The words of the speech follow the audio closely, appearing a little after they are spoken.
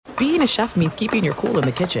being a chef means keeping your cool in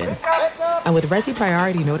the kitchen. And with Resi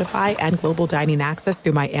Priority Notify and Global Dining Access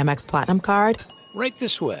through my Amex Platinum card, right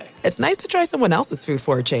this way. It's nice to try someone else's food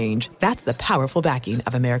for a change. That's the powerful backing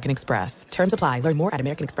of American Express. Terms apply. Learn more at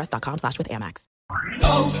americanexpress.com/withAmex.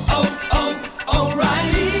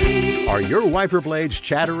 O'Reilly. Are your wiper blades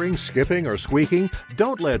chattering, skipping, or squeaking?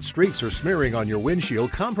 Don't let streaks or smearing on your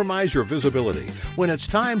windshield compromise your visibility. When it's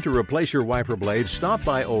time to replace your wiper blades, stop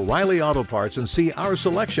by O'Reilly Auto Parts and see our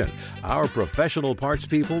selection. Our professional parts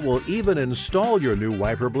people will even install your new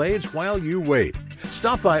wiper blades while you wait.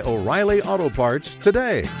 Stop by O'Reilly Auto Parts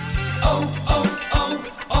today.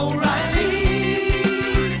 O'Reilly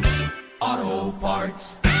Auto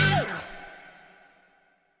Parts.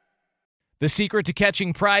 The secret to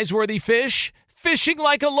catching prize-worthy fish? Fishing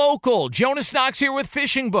like a local. Jonas Knox here with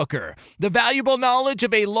Fishing Booker. The valuable knowledge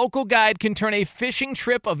of a local guide can turn a fishing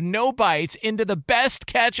trip of no bites into the best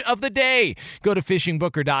catch of the day. Go to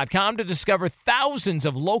fishingbooker.com to discover thousands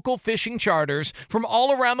of local fishing charters from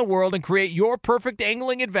all around the world and create your perfect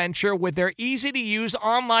angling adventure with their easy-to-use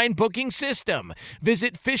online booking system.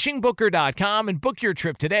 Visit fishingbooker.com and book your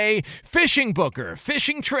trip today. Fishing Booker.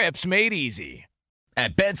 Fishing trips made easy.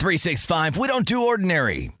 At Bet365, we don't do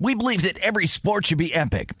ordinary. We believe that every sport should be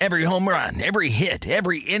epic. Every home run, every hit,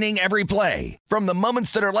 every inning, every play. From the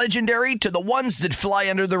moments that are legendary to the ones that fly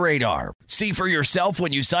under the radar. See for yourself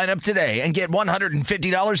when you sign up today and get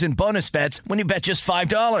 $150 in bonus bets when you bet just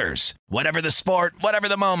 $5. Whatever the sport, whatever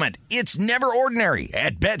the moment, it's never ordinary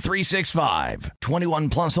at Bet365. 21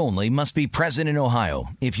 plus only. Must be present in Ohio.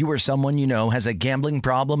 If you or someone you know has a gambling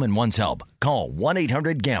problem and wants help, call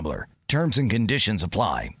 1-800-GAMBLER. Terms and conditions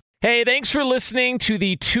apply. Hey, thanks for listening to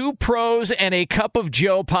the Two Pros and a Cup of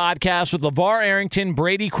Joe podcast with LeVar Arrington,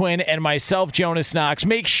 Brady Quinn, and myself, Jonas Knox.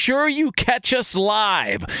 Make sure you catch us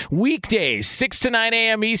live weekdays, 6 to 9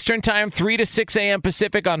 a.m. Eastern Time, 3 to 6 a.m.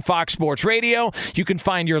 Pacific on Fox Sports Radio. You can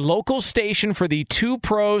find your local station for the Two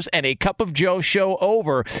Pros and a Cup of Joe show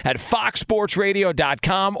over at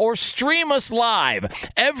foxsportsradio.com or stream us live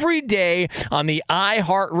every day on the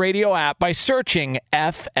iHeartRadio app by searching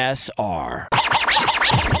FSR.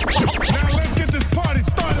 Now let's get this party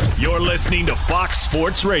started. You're listening to Fox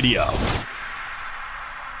Sports Radio.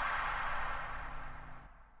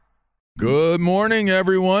 Good morning,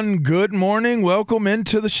 everyone. Good morning. Welcome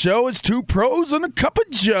into the show. It's Two Pros and a Cup of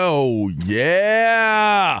Joe.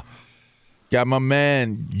 Yeah. Got my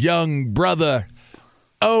man, young brother,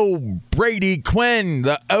 Brady Quinn,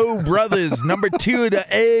 the O brothers, number 2 of the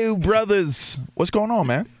O brothers. What's going on,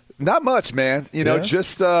 man? Not much, man.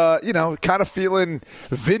 Just kind of feeling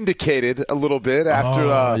vindicated a little bit after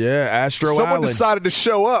Astro someone Island decided to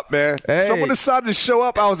show up, man. Hey. Someone decided to show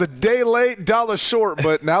up. I was a day late, dollar short,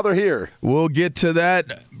 but now they're here. We'll get to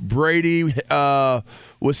that. Brady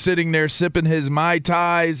was sitting there sipping his Mai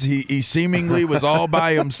Tais. He seemingly was all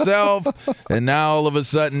by himself, and now all of a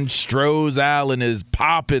sudden Stroh's Island is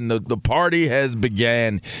popping. The party has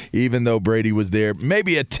began, even though Brady was there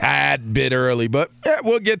maybe a tad bit early, but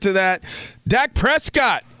we'll get to that. Dak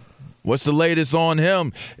Prescott, what's the latest on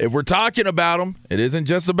him? If we're talking about him, it isn't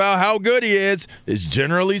just about how good he is. It's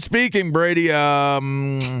generally speaking, Brady,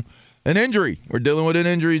 an injury. We're dealing with an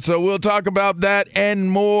injury, so we'll talk about that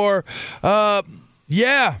and more.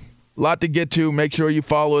 A lot to get to. Make sure you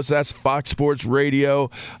follow us. That's Fox Sports Radio,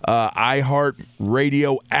 iHeart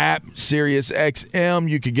Radio app, Sirius XM.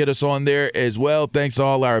 You can get us on there as well. Thanks to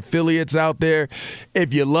all our affiliates out there.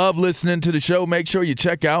 If you love listening to the show, make sure you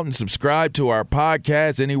check out and subscribe to our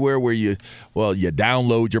podcast anywhere where you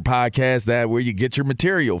download your podcast, that where you get your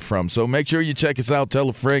material from. So make sure you check us out. Tell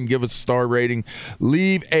a friend, give us a star rating,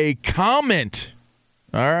 leave a comment.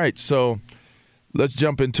 All right, so let's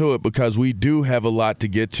jump into it because we do have a lot to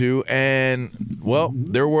get to. And,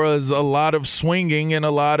 there was a lot of swinging and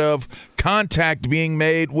a lot of contact being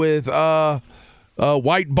made with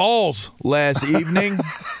white balls last evening.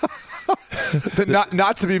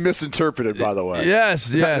 Not to be misinterpreted, by the way.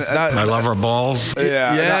 Yes. I love our balls.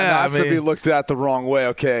 Not to be looked at the wrong way,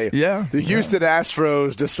 okay? Yeah. The Houston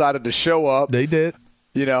Astros decided to show up. They did.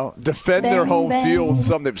 Defend their home field,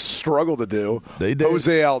 something they've struggled to do. They did.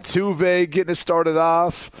 Jose Altuve getting it started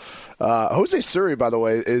off. Jose Suri, by the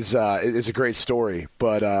way, is a great story.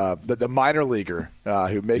 But the minor leaguer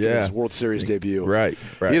who making his World Series debut. Right.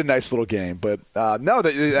 He had a nice little game. But, no,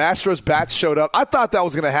 the Astros bats showed up. I thought that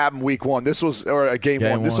was going to happen week one. This was – or game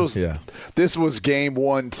one. This was game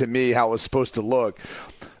one to me, how it was supposed to look.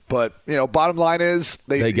 But, bottom line is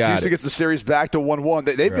Houston gets the series back to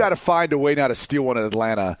 1-1. They've got to find a way now to steal one in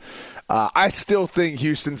Atlanta. I still think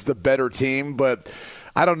Houston's the better team, but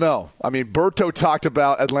I don't know. I mean, Berto talked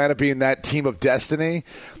about Atlanta being that team of destiny.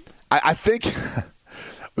 I think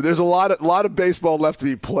But there's a lot of baseball left to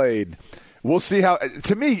be played. We'll see how.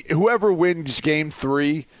 To me, whoever wins Game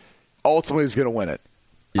 3 ultimately is going to win it.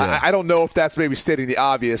 Yeah. I don't know if that's maybe stating the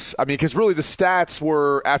obvious. I mean, because really the stats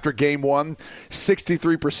were after Game 1,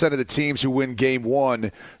 63% of the teams who win Game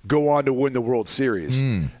 1 go on to win the World Series.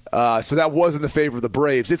 So that was in the favor of the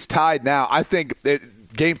Braves. It's tied now. I think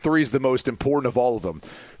Game 3 is the most important of all of them.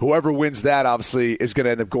 Whoever wins that, obviously, is going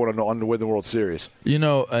to end up going on to win the World Series. You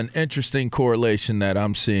know, an interesting correlation that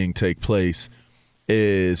I'm seeing take place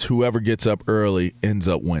is whoever gets up early ends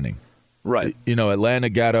up winning. Right. You know,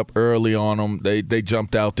 Atlanta got up early on them. They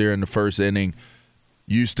jumped out there in the first inning.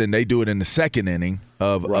 Houston, they do it in the second inning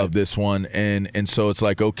of this one. And so it's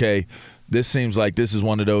like, okay, this seems like this is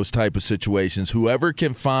one of those type of situations. Whoever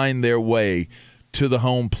can find their way to the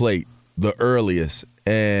home plate the earliest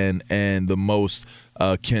and the most,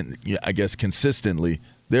 consistently,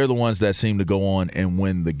 they're the ones that seem to go on and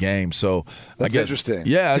win the game. So that's interesting.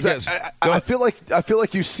 Yeah, I feel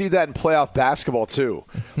like you see that in playoff basketball too.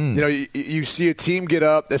 You know, you see a team get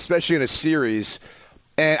up, especially in a series.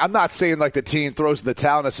 And I'm not saying like the team throws in the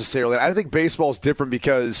towel necessarily. I think baseball is different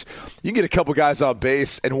because you can get a couple guys on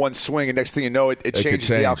base and one swing, and next thing you know, it changes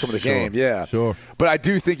the outcome of the game. Yeah, sure. But I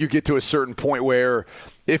do think you get to a certain point where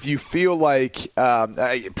if you feel like,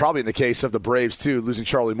 probably in the case of the Braves too, losing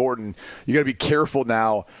Charlie Morton, you got to be careful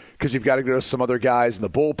now because you've got to go to some other guys in the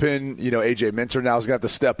bullpen. You know, AJ Minter now is going to have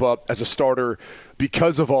to step up as a starter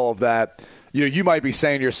because of all of that. You know, you might be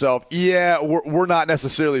saying to yourself, yeah, we're not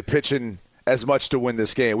necessarily pitching as much to win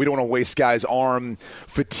this game. We don't want to waste guys' arm,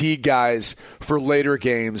 fatigue guys for later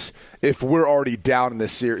games if we're already down in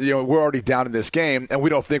this series. You know, we're already down in this game, and we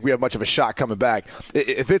don't think we have much of a shot coming back.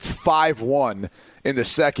 If it's 5-1 in the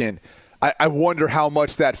second, I wonder how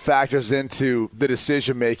much that factors into the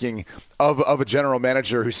decision-making of a general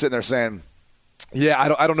manager who's sitting there saying,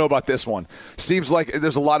 yeah, I don't know about this one. Seems like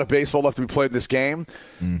there's a lot of baseball left to be played in this game.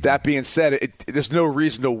 That being said, there's no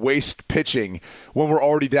reason to waste pitching when we're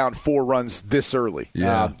already down 4 runs this early.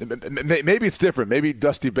 Yeah. Maybe it's different. Maybe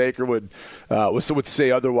Dusty Baker would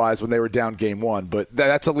say otherwise when they were down Game 1. But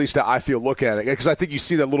that's at least how I feel looking at it. Because I think you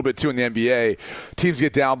see that a little bit too in the NBA. Teams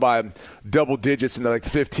get down by double digits in the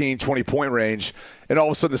 15, 20-point range. And all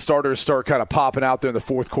of a sudden the starters start kind of popping out there in the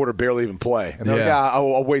fourth quarter, barely even play. And they're like,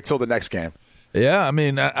 I'll wait till the next game. Yeah, I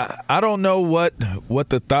mean, I don't know what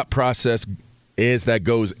the thought process is that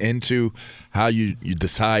goes into how you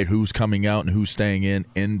decide who's coming out and who's staying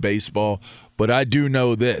in baseball. But I do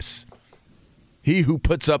know this. He who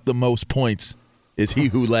puts up the most points is he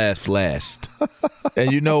who lasts last.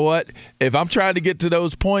 And you know what? If I'm trying to get to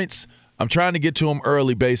those points, I'm trying to get to them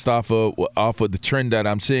early based off of the trend that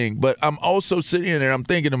I'm seeing. But I'm also sitting there, I'm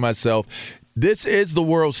thinking to myself, this is the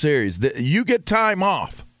World Series. You get time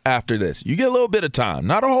off. After this, you get a little bit of time,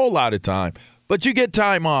 not a whole lot of time, but you get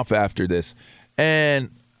time off after this. And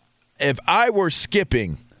if I were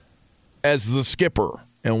skipping as the skipper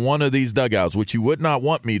in one of these dugouts, which you would not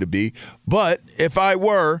want me to be, but if I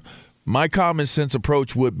were, my common sense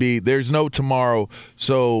approach would be there's no tomorrow.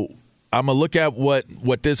 So I'm going to look at what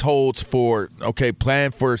this holds for, okay, plan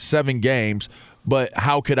for 7 games, but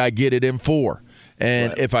how could I get it in 4?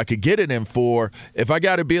 And if I could get it in 4, if I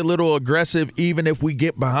got to be a little aggressive, even if we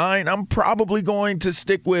get behind, I'm probably going to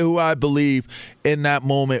stick with who I believe in that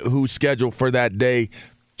moment, who's scheduled for that day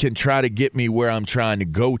can try to get me where I'm trying to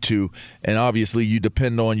go to. And obviously you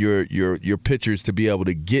depend on your pitchers to be able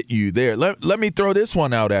to get you there. Let me throw this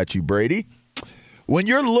one out at you, Brady. When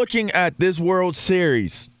you're looking at this World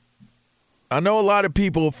Series, I know a lot of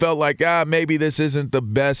people felt like, maybe this isn't the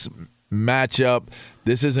best matchup.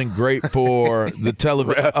 This isn't great for the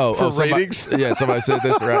television. Ratings? Yeah, somebody said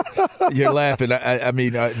this, right? You're laughing. I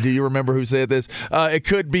mean, do you remember who said this? It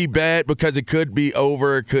could be bad because it could be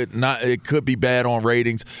over. It could not. It could be bad on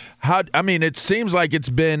ratings. It seems like it's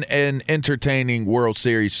been an entertaining World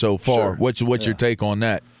Series so far. Sure. What's your take on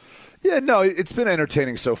that? Yeah, no, it's been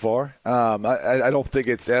entertaining so far. I don't think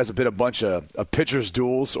it hasn't been a bunch of pitchers'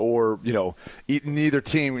 duels or, neither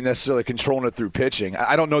team necessarily controlling it through pitching.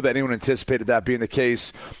 I don't know that anyone anticipated that being the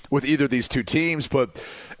case with either of these two teams. But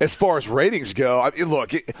as far as ratings go,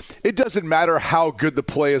 look, it doesn't matter how good the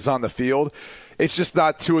play is on the field. It's just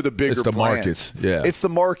not two of the bigger brands. Markets. Yeah. It's the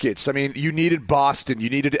markets. I mean, you needed Boston. You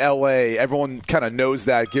needed L.A. Everyone kind of knows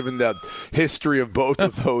that given the history of both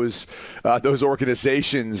of those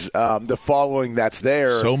organizations, the following that's there.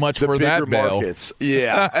 So much the for bigger that, Bell. Markets.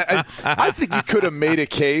 Yeah. I think you could have made a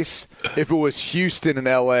case if it was Houston and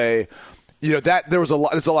L.A., that there's a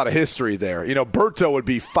lot of history there. Berto would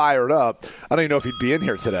be fired up. I don't even know if he'd be in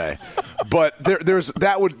here today. But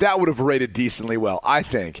that would have rated decently well, I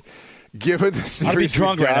think. given the series, I'd be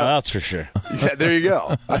drunk right now, that's for sure. Yeah, there you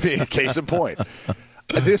go. I mean, case in point.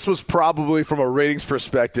 This was probably, from a ratings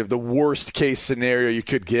perspective, the worst case scenario you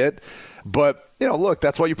could get. But, look,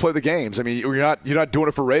 that's why you play the games. I mean, you're not doing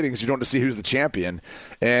it for ratings. You're doing it to see who's the champion.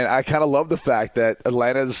 And I kind of love the fact that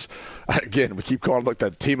Atlanta's, again, we keep calling it like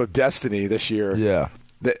the team of destiny this year. Yeah.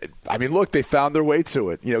 I mean, look, they found their way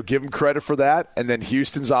to it. Give them credit for that. And then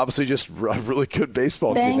Houston's obviously just a really good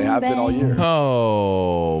baseball team. They have been all year.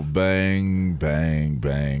 Oh, bang, bang,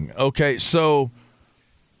 bang. Okay, so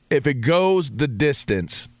if it goes the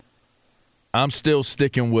distance, I'm still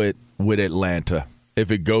sticking with Atlanta. If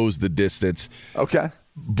it goes the distance. Okay.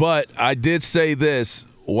 But I did say this,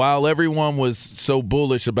 while everyone was so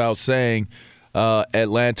bullish about saying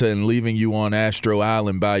Atlanta and leaving you on Astro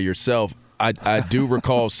Island by yourself, I do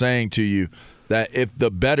recall saying to you that if the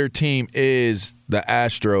better team is the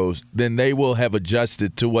Astros, then they will have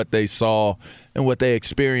adjusted to what they saw and what they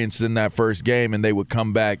experienced in that first game, and they would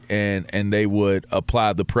come back and they would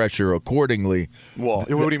apply the pressure accordingly. Well, what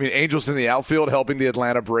do you mean, Angels in the outfield helping the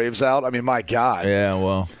Atlanta Braves out? I mean, my God. Yeah,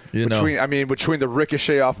 well, between the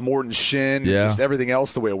ricochet off Morton's shin, and just everything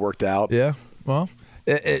else the way it worked out. Yeah, well,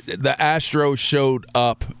 the Astros showed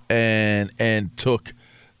up and took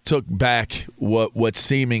back what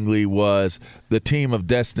seemingly was the team of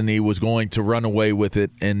destiny was going to run away with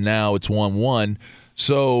it, and now it's 1-1.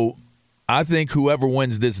 So I think whoever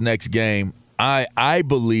wins this next game, I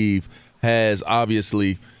believe has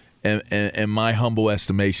obviously, in my humble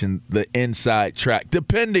estimation, the inside track,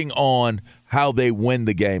 depending on how they win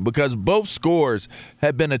the game, because both scores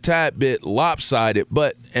have been a tad bit lopsided,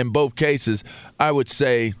 but in both cases, I would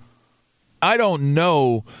say I don't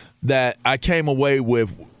know that I came away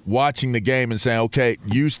with watching the game and saying, okay,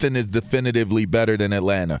 Houston is definitively better than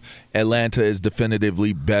Atlanta. Atlanta is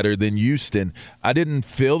definitively better than Houston. I didn't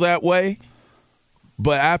feel that way,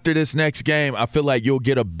 but after this next game, I feel like you'll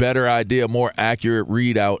get a better idea, more accurate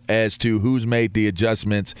readout as to who's made the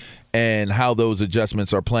adjustments and how those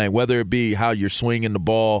adjustments are playing, whether it be how you're swinging the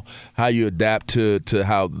ball, how you adapt to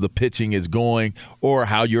how the pitching is going, or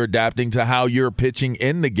how you're adapting to how you're pitching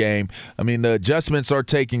in the game. I mean, the adjustments are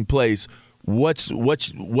taking place. What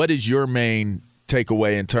is your main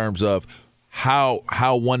takeaway in terms of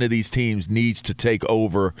how one of these teams needs to take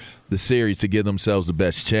over the series to give themselves the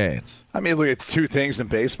best chance? I mean, look, it's two things in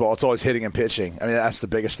baseball. It's always hitting and pitching. I mean, that's the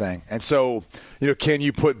biggest thing. And so, can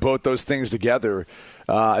you put both those things together?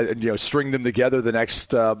 String them together the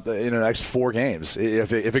next next 4 games.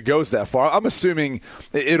 If it goes that far, I'm assuming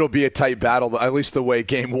it'll be a tight battle. At least the way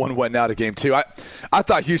Game 1 went now to Game 2. I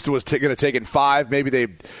thought Houston was going to take it in 5. Maybe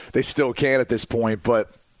they still can at this point,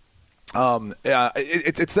 but.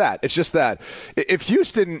 It's that. It's just that. If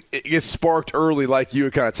Houston is sparked early, like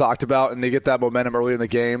you kind of talked about, and they get that momentum early in the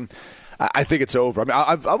game, I think it's over. I mean,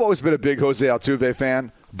 I've always been a big Jose Altuve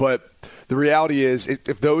fan, but the reality is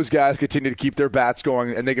if those guys continue to keep their bats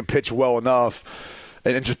going and they can pitch well enough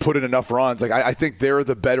and just put in enough runs, like I think they're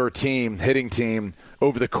the better team, hitting team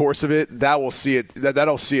over the course of it. That'll see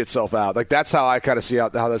itself out. Like that's how I kind of see how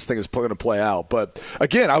this thing is going to play out. But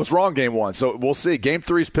again, I was wrong Game 1, so we'll see. Game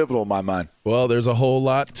 3 is pivotal in my mind. Well, there's a whole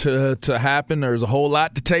lot to happen. There's a whole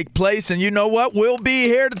lot to take place, and you know what? We'll be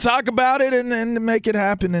here to talk about it and make it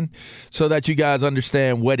happen, and so that you guys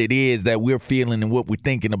understand what it is that we're feeling and what we're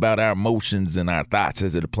thinking about, our emotions and our thoughts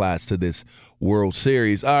as it applies to this World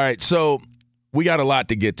Series. All right, so we got a lot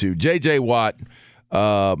to get to. J.J. Watt.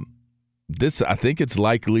 This, I think it's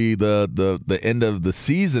likely the end of the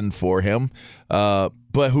season for him,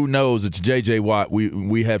 but who knows? It's J.J. Watt.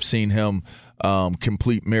 We have seen him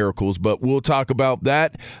complete miracles, but we'll talk about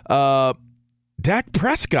that. Dak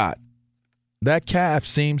Prescott, that calf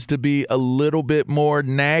seems to be a little bit more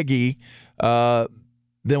naggy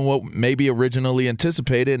than what maybe originally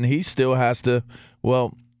anticipated, and he still has to,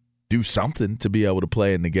 do something to be able to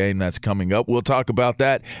play in the game that's coming up. We'll talk about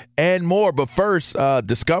that and more. But first,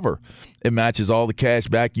 Discover. It matches all the cash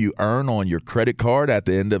back you earn on your credit card at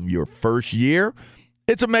the end of your first year.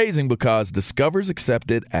 It's amazing because Discover's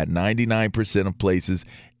accepted at 99% of places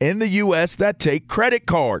in the U.S. that take credit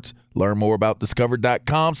cards. Learn more about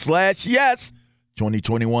discover.com/yes.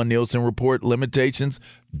 2021 Nielsen Report limitations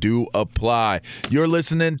do apply. You're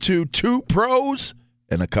listening to Two Pros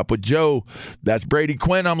and a Cup of Joe. That's Brady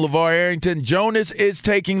Quinn. I'm LeVar Arrington. Jonas is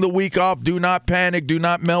taking the week off. Do not panic. Do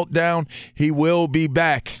not melt down. He will be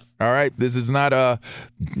back. All right, this is not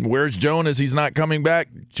where's Jonas? He's not coming back.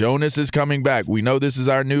 Jonas is coming back. We know this is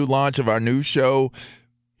our new launch of our new show.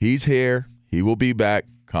 He's here. He will be back.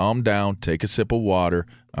 Calm down. Take a sip of water.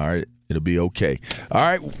 All right, it'll be okay. All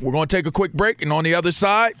right, we're going to take a quick break, and on the other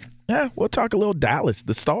side, we'll talk a little Dallas,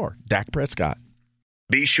 the star, Dak Prescott.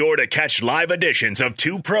 Be sure to catch live editions of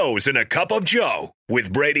Two Pros and a Cup of Joe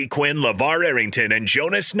with Brady Quinn, LeVar Arrington, and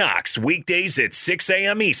Jonas Knox weekdays at 6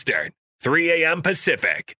 a.m. Eastern, 3 a.m.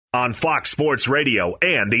 Pacific on Fox Sports Radio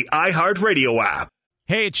and the iHeartRadio app.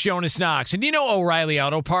 Hey, it's Jonas Knox, and you know O'Reilly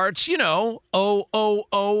Auto Parts, you know,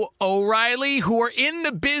 O'Reilly, who are in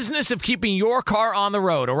the business of keeping your car on the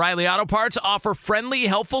road. O'Reilly Auto Parts offer friendly,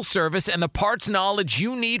 helpful service and the parts knowledge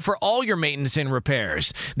you need for all your maintenance and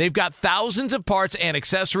repairs. They've got thousands of parts and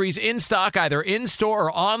accessories in stock, either in-store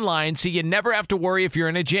or online, so you never have to worry if you're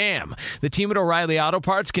in a jam. The team at O'Reilly Auto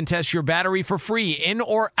Parts can test your battery for free in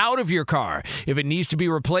or out of your car. If it needs to be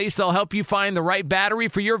replaced, they'll help you find the right battery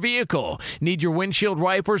for your vehicle. Need your windshield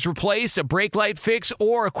wipers replaced, a brake light fix,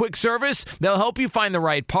 or a quick service? They'll help you find the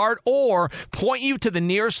right part or point you to the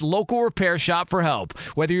nearest local repair shop for help.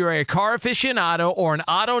 Whether you're a car aficionado or an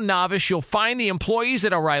auto novice, you'll find the employees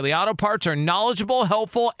at O'Reilly Auto Parts are knowledgeable,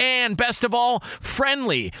 helpful, and best of all,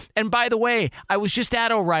 friendly. And by the way, I was just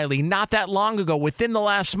at O'Reilly not that long ago, within the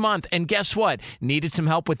last month, and guess what? Needed some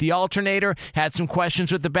help with the alternator, had some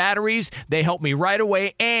questions with the batteries. They helped me right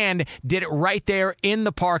away and did it right there in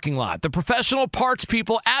the parking lot. The professional parts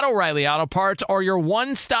people at O'Reilly Auto Parts are your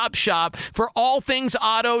one-stop shop for all things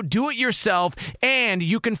auto, do-it-yourself, and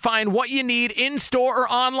you can find what you need in-store or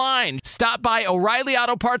online. Stop by O'Reilly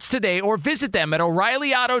Auto Parts today or visit them at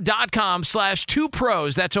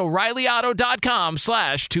O'ReillyAuto.com/2pros. That's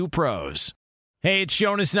O'ReillyAuto.com/2pros. Hey, it's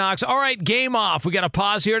Jonas Knox. All right, game off. We got to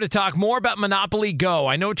pause here to talk more about Monopoly Go.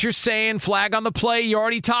 I know what you're saying, flag on the play. You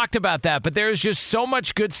already talked about that, but there's just so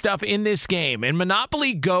much good stuff in this game. In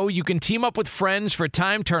Monopoly Go, you can team up with friends for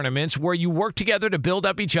time tournaments where you work together to build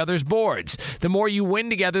up each other's boards. The more you win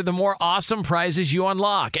together, the more awesome prizes you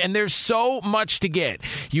unlock, and there's so much to get.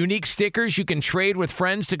 Unique stickers you can trade with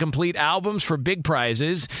friends to complete albums for big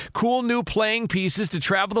prizes, cool new playing pieces to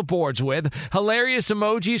travel the boards with, hilarious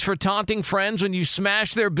emojis for taunting friends when you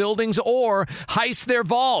smash their buildings or heist their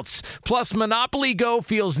vaults. Plus, Monopoly Go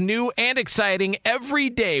feels new and exciting every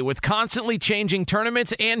day with constantly changing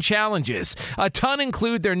tournaments and challenges. A ton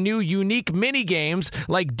include their new unique mini games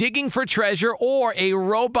like digging for treasure or a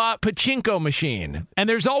robot pachinko machine. And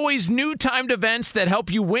there's always new timed events that help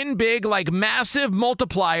you win big, like massive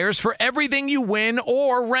multipliers for everything you win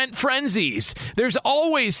or rent frenzies. There's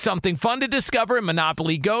always something fun to discover in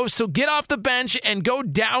Monopoly Go, so get off the bench and go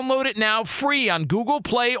download it now free on Google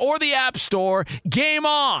Play or the App Store. Game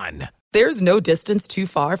on! There's no distance too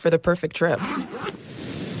far for the perfect trip.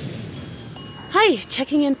 Hi,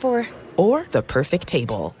 checking in for... Or the perfect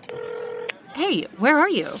table. Hey, where are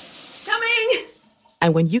you? Coming!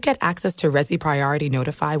 And when you get access to Resi Priority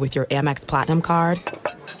Notify with your Amex Platinum card...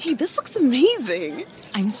 Hey, this looks amazing!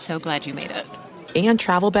 I'm so glad you made it. And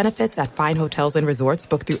travel benefits at fine hotels and resorts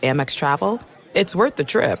booked through Amex Travel, it's worth the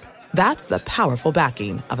trip. That's the powerful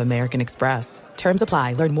backing of American Express. Terms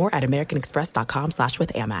apply. Learn more at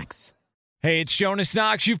americanexpress.com/withAmex. Hey, it's Jonas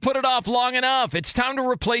Knox. You've put it off long enough. It's time to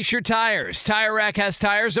replace your tires. Tire Rack has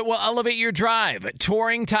tires that will elevate your drive.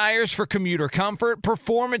 Touring tires for commuter comfort,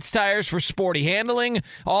 performance tires for sporty handling,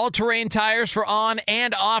 all-terrain tires for on-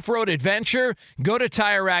 and off-road adventure. Go to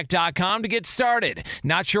TireRack.com to get started.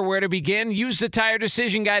 Not sure where to begin? Use the Tire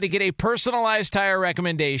Decision Guide to get a personalized tire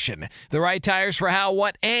recommendation. The right tires for how,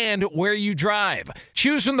 what, and where you drive.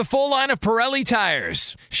 Choose from the full line of Pirelli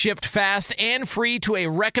tires. Shipped fast and free to a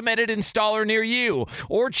recommended installer near you,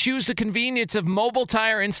 or choose the convenience of mobile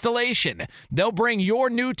tire installation. They'll bring your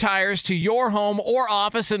new tires to your home or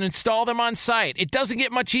office and install them on site. It doesn't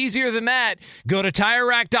get much easier than that. Go to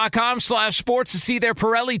TireRack.com/sports to see their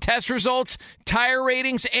Pirelli test results, tire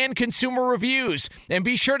ratings, and consumer reviews. And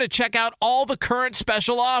be sure to check out all the current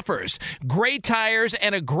special offers. Great tires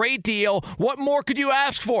and a great deal. What more could you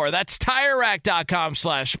ask for? That's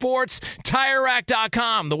TireRack.com/sports.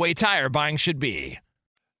 TireRack.com, the way tire buying should be.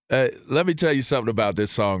 Let me tell you something about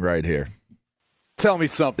this song right here. Tell me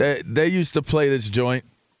something. They used to play this joint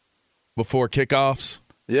before kickoffs.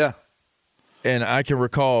 Yeah. And I can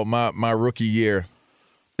recall my rookie year,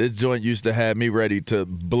 this joint used to have me ready to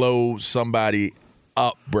blow somebody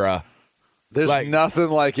up, bruh. There's nothing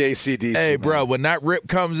like AC/DC. Hey, bro, when that rip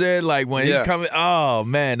comes in, like when he comes, oh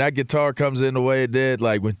man, that guitar comes in the way it did.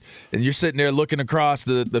 Like and you're sitting there looking across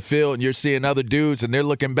the field and you're seeing other dudes and they're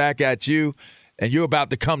looking back at you. And you're about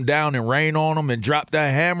to come down and rain on them and drop that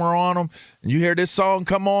hammer on them, and you hear this song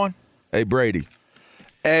come on, hey, Brady.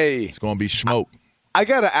 Hey. It's going to be smoke. I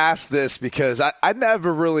got to ask this because I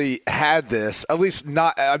never really had this, at least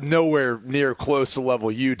I'm nowhere near close to the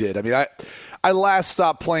level you did. I mean, I last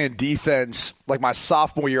stopped playing defense like my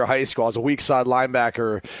sophomore year of high school. I was a weak side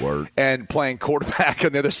linebacker and playing quarterback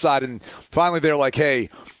on the other side. And finally they're like, hey,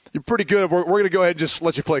 You're pretty good. We're going to go ahead and just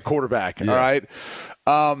let you play quarterback, all right?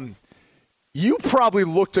 You probably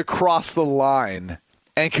looked across the line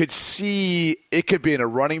and could see it could be in a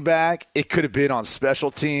running back. It could have been on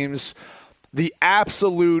special teams. The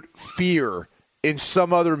absolute fear in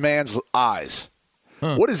some other man's eyes.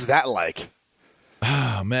 What is that like?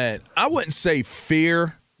 Oh, man. I wouldn't say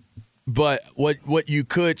fear, but what you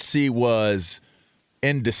could see was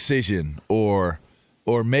indecision or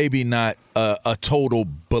maybe not a total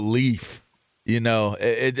belief. You know,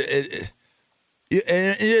 it's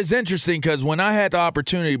interesting because when I had the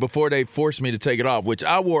opportunity before they forced me to take it off, which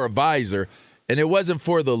I wore a visor, and it wasn't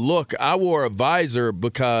for the look. I wore a visor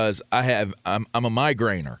because I'm a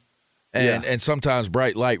migrainer, and sometimes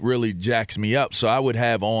bright light really jacks me up. So I would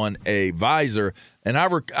have on a visor, and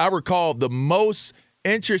I recall the most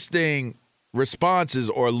interesting responses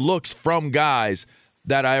or looks from guys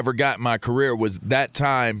that I ever got in my career was that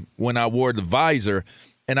time when I wore the visor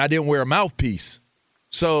and I didn't wear a mouthpiece.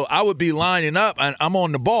 So I would be lining up, and I'm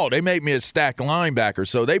on the ball. They made me a stacked linebacker,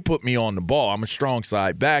 so they put me on the ball. I'm a strong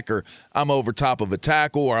side backer. I'm over top of a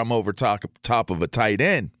tackle, or I'm over top of a tight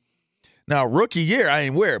end. Now, rookie year, I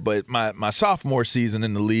didn't wear it, but my sophomore season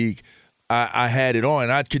in the league, I had it on.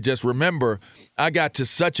 And I could just remember I got to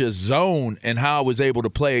such a zone in how I was able to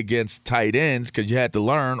play against tight ends because you had to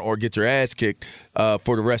learn or get your ass kicked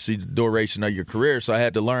for the rest of the duration of your career. So I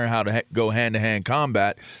had to learn how to go hand-to-hand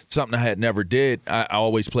combat, something I had never did. I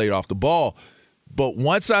always played off the ball. But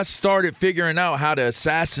once I started figuring out how to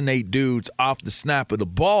assassinate dudes off the snap of the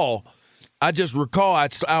ball, I just recall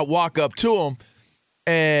I'd walk up to them,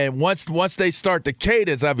 and once they start the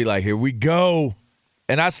cadence, I'd be like, here we go.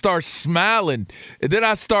 And I start smiling, and then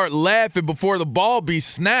I start laughing before the ball be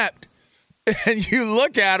snapped. And you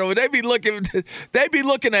look at them, and they be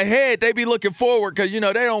looking ahead, they be looking forward because, you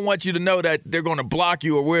know, they don't want you to know that they're going to block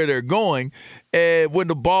you or where they're going. And when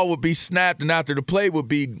the ball would be snapped and after the play would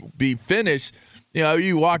be finished, you know,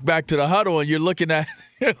 you walk back to the huddle and you're looking at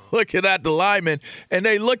the lineman, and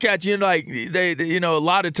they look at you and like they, you know, a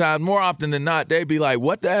lot of times, more often than not, they'd be like,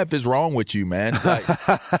 "What the F is wrong with you, man? Like,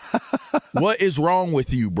 what is wrong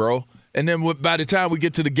with you, bro?" And then by the time we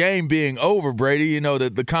get to the game being over, Brady, you know,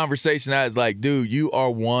 the conversation is like, "Dude, you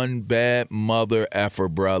are one bad mother effer,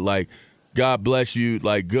 bro. Like, God bless you.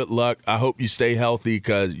 Like, good luck. I hope you stay healthy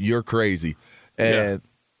because you're crazy." And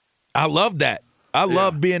I love that. I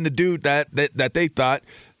love being the dude that they thought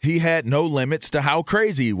he had no limits to how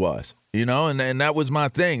crazy he was, you know, and that was my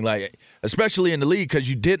thing, like, especially in the league because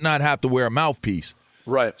you did not have to wear a mouthpiece.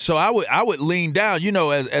 Right. So I would lean down, you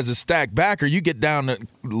know, as a stack backer, you get down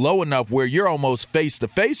low enough where you're almost face to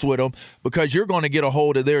face with them because you're going to get a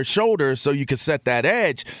hold of their shoulder so you can set that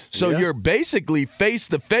edge. So you're basically face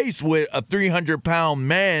to face with a 300-pound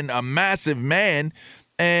man, a massive man,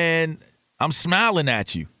 and I'm smiling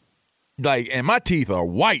at you. Like, and my teeth are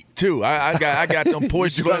white too. I got them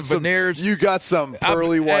porcelain veneers. You got some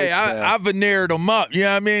pearly whites. I veneered them up. You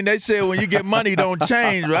know what I mean? They said when you get money, don't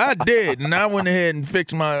change. But I did, and I went ahead and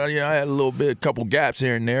fixed my. You know, I had a couple gaps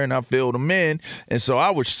here and there, and I filled them in. And so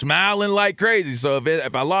I was smiling like crazy. So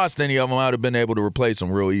if I lost any of them, I would have been able to replace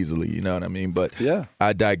them real easily. You know what I mean? But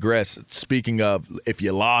I digress. Speaking of if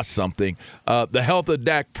you lost something, the health of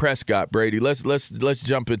Dak Prescott, Brady. Let's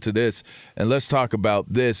jump into this and let's talk about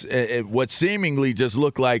this. What seemingly just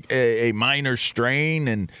looked like a minor strain,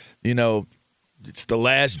 and, you know, it's the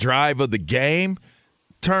last drive of the game.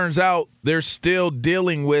 Turns out they're still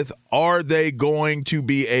dealing with, are they going to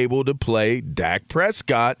be able to play Dak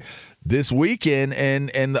Prescott this weekend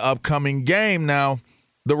and the upcoming game? Now,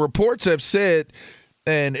 the reports have said,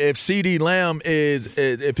 and if CeeDee Lamb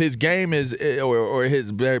if his game is, or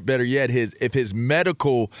his, better yet, if his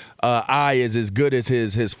medical eye is as good as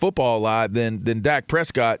his football eye, then Dak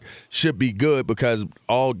Prescott should be good because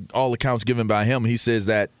all accounts given by him, he says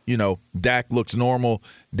that, you know, Dak looks normal.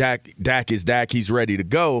 Dak is Dak. He's ready to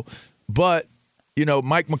go. But, you know,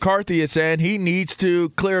 Mike McCarthy is saying he needs to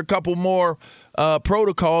clear a couple more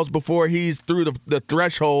protocols before he's through the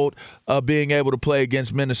threshold of being able to play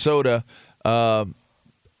against Minnesota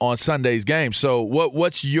on Sunday's game. So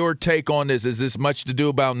what's your take on this? Is this much to do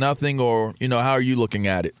about nothing, or, you know, how are you looking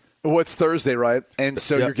at it? Well, it's Thursday, right? And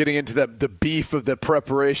so you're getting into the beef of the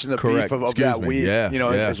preparation, the Correct. beef of that week, you know,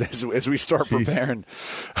 as we start preparing.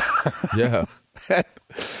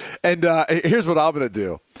 And here's what I'm going to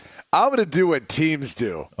do. I'm going to do what teams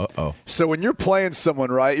do. Uh-oh. So when you're playing someone,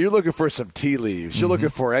 right, you're looking for some tea leaves. You're looking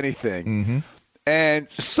for anything. And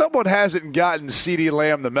someone hasn't gotten CeeDee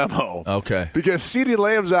Lamb the memo. Okay. Because CeeDee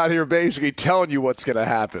Lamb's out here basically telling you what's going to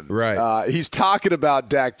happen. Right. He's talking about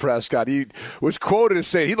Dak Prescott. He was quoted as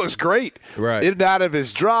saying he looks great. Right. In and out of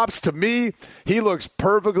his drops. To me, he looks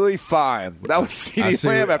perfectly fine. That was CeeDee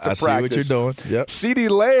Lamb after practice. I see what you're doing. Yep. CeeDee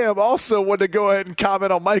Lamb also wanted to go ahead and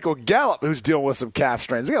comment on Michael Gallup, who's dealing with some calf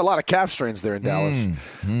strains. They got a lot of calf strains there in Dallas.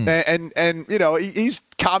 And you know, he's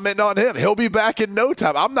commenting on him. He'll be back in no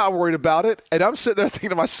time. I'm not worried about it. And I'm sitting there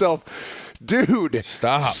thinking to myself, dude,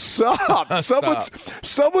 stop. Someone's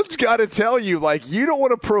got to tell you, like, you don't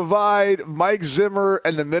want to provide Mike Zimmer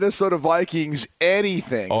and the Minnesota Vikings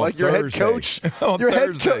anything. On like your Thursday.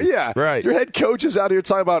 head coach, Yeah, right. Your head coach is out here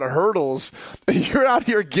talking about hurdles. And you're out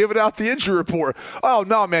here giving out the injury report. Oh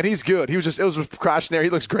no, man, he's good. It was precautionary. He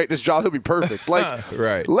looks great in his job. He'll be perfect. Like,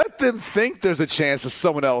 right. Let them think there's a chance that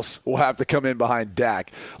someone else will have to come in behind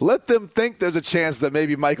Dak. Let them think there's a chance that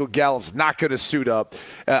maybe Michael Gallup's not going to suit up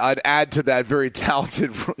and add to that very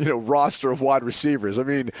talented, roster of wide receivers. I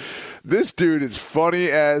mean, this dude is funny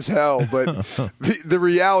as hell, but the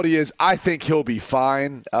reality is I think he'll be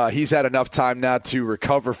fine. He's had enough time now to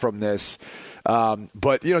recover from this.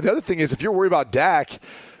 But, the other thing is if you're worried about Dak,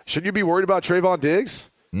 shouldn't you be worried about Trayvon Diggs?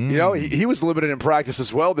 He was limited in practice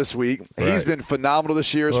as well this week. Right. He's been phenomenal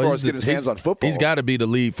this year as far as getting his hands on football. He's got to be the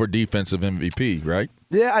lead for defensive MVP, right?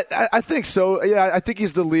 Yeah, I think so. Yeah, I think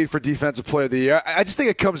he's the lead for defensive player of the year. I just think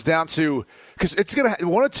it comes down to – because it's going to –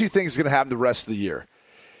 one of two things is going to happen the rest of the year.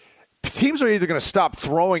 Teams are either going to stop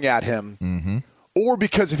throwing at him or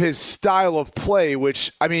because of his style of play,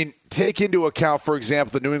 which, I mean, take into account, for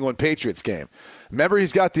example, the New England Patriots game. Remember,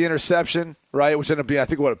 he's got the interception, right, which ended up being, I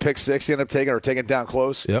think, a pick six he ended up taking or taking it down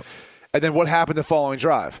close. Yep. And then what happened the following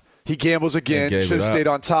drive? He gambles again, should have stayed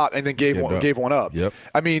on top, and then gave one up. Yep.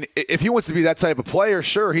 I mean, if he wants to be that type of player,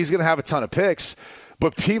 sure, he's going to have a ton of picks,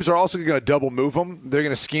 but teams are also going to double move him. They're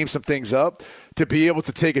going to scheme some things up to be able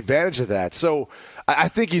to take advantage of that. So I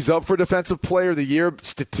think he's up for Defensive Player of the Year,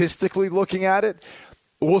 statistically looking at it.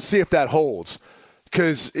 We'll see if that holds.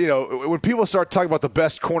 Because, when people start talking about the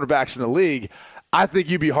best cornerbacks in the league, I think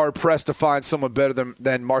you'd be hard-pressed to find someone better than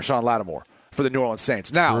Marshawn Lattimore for the New Orleans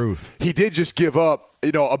Saints. Now, he did just give up,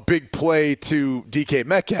 a big play to DK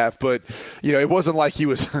Metcalf, but, it wasn't like he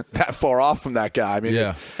was that far off from that guy. I mean,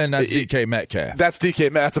 and that's DK Metcalf. That's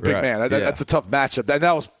DK Metcalf. That's a big man. That's a tough matchup.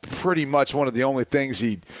 That was pretty much one of the only things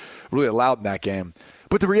he really allowed in that game.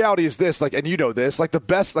 But the reality is this, and you know this, the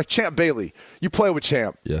best, Champ Bailey, you play with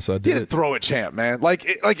Champ. Yes, I did. You didn't throw at Champ, man. Like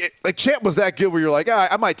Champ was that good where you're like,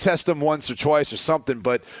 I might test him once or twice or something.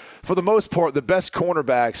 But for the most part, the best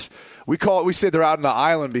cornerbacks, we say they're out on the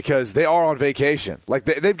island because they are on vacation.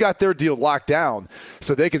 They've got their deal locked down,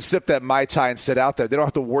 so they can sip that Mai Tai and sit out there. They don't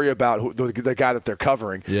have to worry about the guy that they're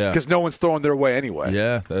covering because no one's throwing their way anyway.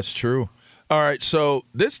 Yeah, that's true. All right, so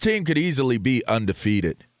this team could easily be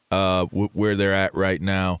undefeated. Where they're at right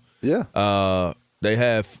now. Yeah. They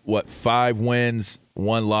have, 5 wins,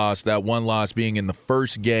 1 loss, that 1 loss being in the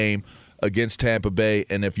first game against Tampa Bay.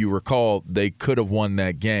 And if you recall, they could have won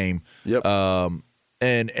that game. Yep.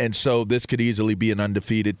 And so this could easily be an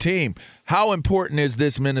undefeated team. How important is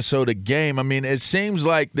this Minnesota game? I mean, it seems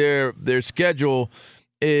like their schedule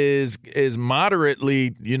is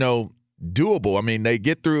moderately, doable. I mean, they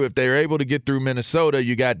get through, if they're able to get through Minnesota,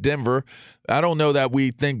 you got Denver. I don't know that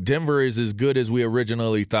we think Denver is as good as we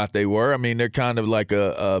originally thought they were. I mean, they're kind of like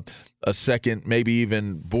a second, maybe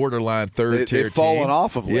even borderline third-tier team. They've fallen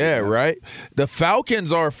off of late. Yeah, right. The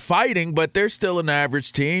Falcons are fighting, but they're still an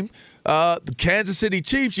average team. The Kansas City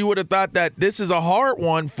Chiefs, you would have thought that this is a hard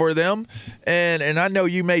one for them. And I know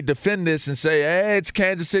you may defend this and say, hey, it's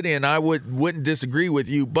Kansas City, and I wouldn't disagree with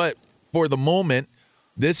you. But for the moment,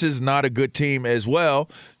 this is not a good team as well.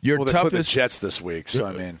 They put the Jets this week, so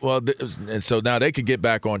I mean. Well, and so now they could get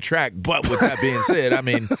back on track. But with that being said, I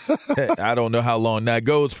mean, I don't know how long that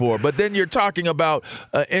goes for. But then you're talking about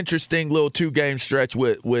an interesting little 2-game stretch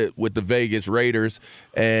with the Vegas Raiders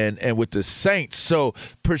and with the Saints. So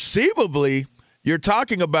perceivably, you're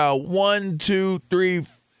talking about 1, 2, 3.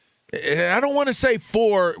 I don't want to say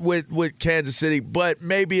 4 with Kansas City, but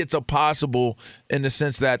maybe it's a possible in the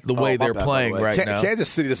sense that the way they're playing right now. Kansas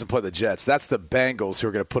City doesn't play the Jets. That's the Bengals who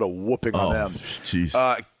are going to put a whooping on them.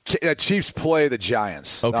 Jeez. Chiefs play the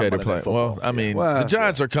Giants. Okay, they're playing. Well, I mean, the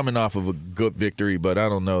Giants are coming off of a good victory, but I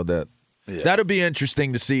don't know that. Yeah. That'll be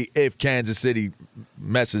interesting to see if Kansas City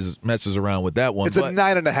messes around with that one. It's a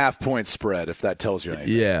 9.5-point spread, if that tells you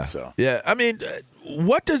anything. Yeah. So. Yeah. I mean,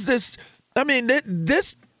 what does this – I mean,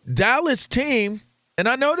 this – Dallas team, and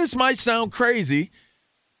I know this might sound crazy,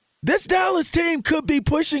 this Dallas team could be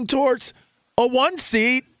pushing towards a 1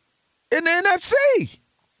 seed in the NFC.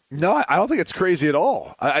 No, I don't think it's crazy at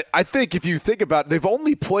all. I think if you think about it, they've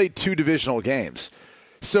only played 2 divisional games.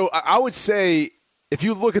 So I would say if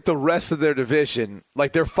you look at the rest of their division,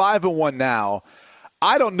 like they're 5-1 now.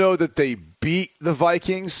 I don't know that they beat the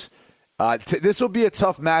Vikings. This will be a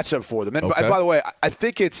tough matchup for them. And by the way, I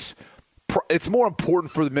think it's more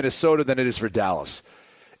important for Minnesota than it is for Dallas.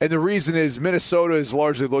 And the reason is Minnesota is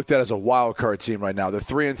largely looked at as a wild card team right now. They're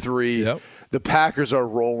 3-3. Yep. The Packers are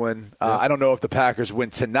rolling. I don't know if the Packers win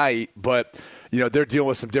tonight, but they're dealing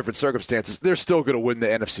with some different circumstances. They're still going to win the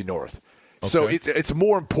NFC North. Okay. So it's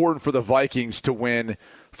more important for the Vikings to win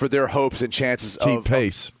for their hopes and chances keep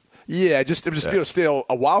pace. Just be able to stay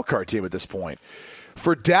a wild card team at this point.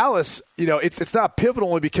 For Dallas, it's not pivotal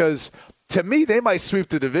only because to me they might sweep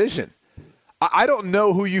the division. I don't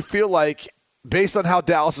know who you feel like based on how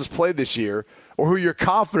Dallas has played this year or who you're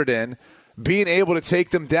confident in being able to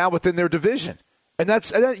take them down within their division. And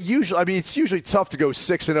it's usually tough to go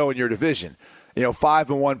 6-0 in your division.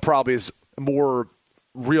 5-1 probably is more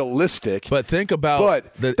realistic. But think about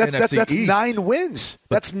the NFC that's East. 9 wins.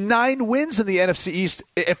 That's 9 wins in the NFC East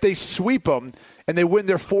if they sweep them and they win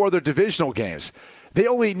their 4 other divisional games. They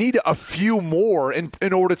only need a few more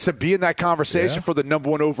in order to be in that conversation for the number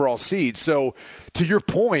 1 overall seed. So to your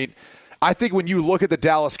point, I think when you look at the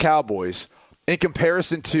Dallas Cowboys in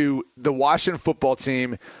comparison to the Washington football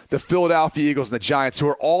team, the Philadelphia Eagles, and the Giants, who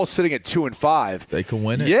are all sitting at 2-5. They can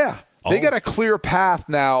win it. Yeah. They got a clear path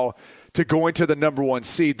now to going to the number 1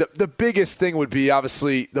 seed. The biggest thing would be,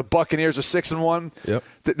 obviously, the Buccaneers are 6-1. Yep.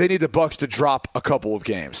 They need the Bucs to drop a couple of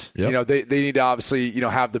games. Yep. They need to obviously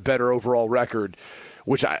have the better overall record,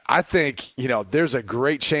 which I think there's a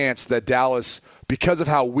great chance that Dallas, because of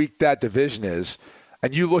how weak that division is,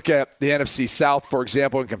 and you look at the NFC South, for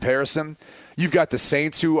example, in comparison, you've got the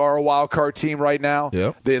Saints, who are a wild card team right now.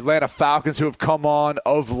 Yep. The Atlanta Falcons, who have come on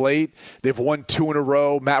of late. They've won 2 in a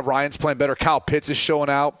row. Matt Ryan's playing better. Kyle Pitts is showing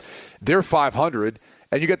out. They're 500.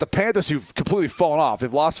 And you got the Panthers, who've completely fallen off.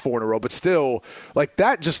 They've lost 4 in a row. But still,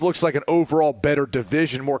 that just looks like an overall better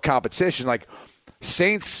division, more competition.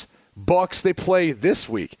 Saints, Bucks, they play this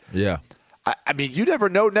week. Yeah. I mean, you never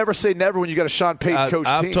know. Never say never when you got a Sean Payton coach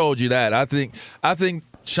team. I've told you that. I think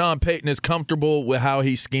Sean Payton is comfortable with how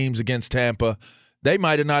he schemes against Tampa. They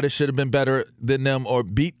might have not should have been better than them or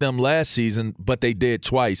beat them last season, but they did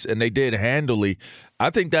twice, and they did handily. I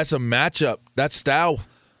think that's a matchup. That's style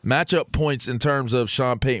matchup points in terms of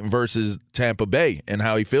Sean Payton versus Tampa Bay and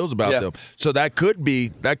how he feels about them. So that could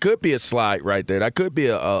be a slide right there. That could be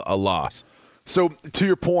a loss. So to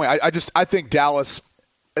your point, I think Dallas,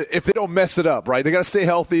 if they don't mess it up, right? They got to stay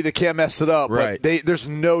healthy. They can't mess it up. Right. But there's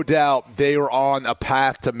no doubt they are on a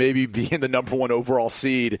path to maybe being the number 1 overall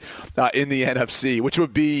seed in the NFC, which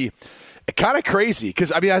would be kind of crazy.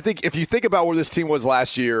 Because, I think if you think about where this team was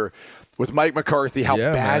last year with Mike McCarthy, how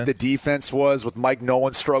bad the defense was, with Mike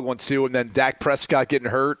Nolan struggling too, and then Dak Prescott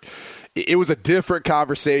getting hurt, it was a different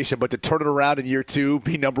conversation. But to turn it around in year 2,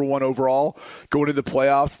 be number 1 overall, going into the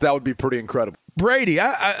playoffs, that would be pretty incredible. Brady,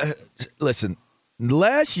 I listen.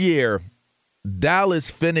 Last year,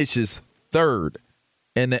 Dallas finishes 3rd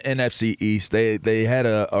in the NFC East. They had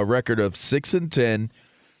a record of 6-10,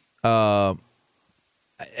 and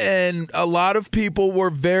a lot of people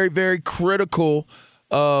were very, very critical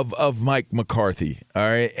of Mike McCarthy. All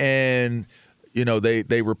right, and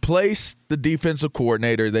they replace the defensive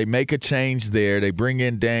coordinator. They make a change there. They bring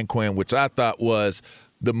in Dan Quinn, which I thought was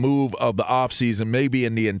the move of the offseason, maybe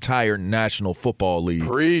in the entire National Football League.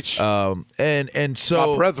 Preach. And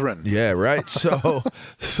so, my brethren. Yeah, right. So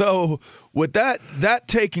with that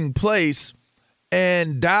taking place,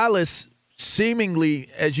 and Dallas seemingly,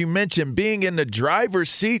 as you mentioned, being in the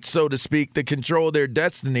driver's seat, so to speak, to control their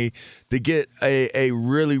destiny, to get a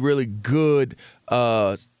really, really good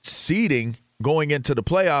seeding going into the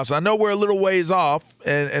playoffs. I know we're a little ways off,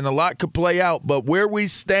 and a lot could play out, but where we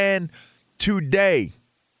stand today,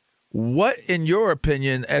 what, in your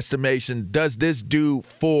opinion, estimation, does this do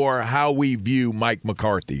for how we view Mike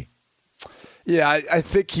McCarthy? Yeah, I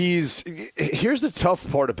think here's the tough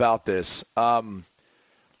part about this.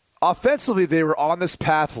 Offensively, they were on this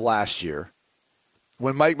path last year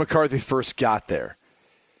when Mike McCarthy first got there.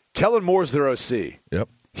 Kellen Moore's their OC. Yep.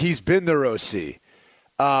 He's been their OC.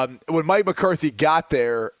 When Mike McCarthy got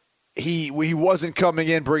there, he wasn't coming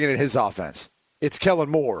in bringing in his offense. It's Kellen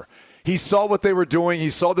Moore. He saw what they were doing. He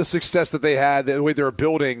saw the success that they had, the way they were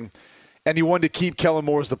building, and he wanted to keep Kellen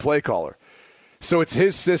Moore as the play caller. So it's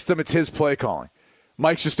his system. It's his play calling.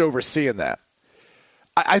 Mike's just overseeing that.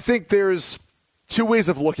 I think there's 2 ways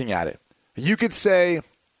of looking at it. You could say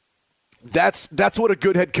that's what a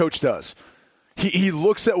good head coach does. He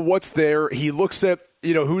looks at what's there. He looks at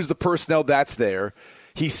who's the personnel that's there.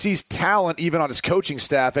 he sees talent even on his coaching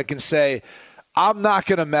staff and can say, I'm not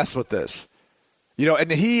going to mess with this.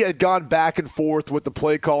 And he had gone back and forth with the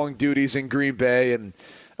play calling duties in Green Bay, and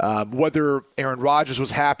whether Aaron Rodgers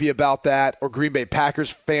was happy about that or Green Bay Packers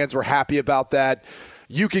fans were happy about that.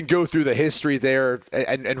 You can go through the history there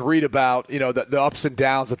and read about, the ups and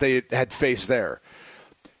downs that they had faced there.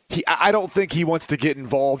 I don't think he wants to get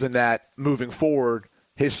involved in that moving forward,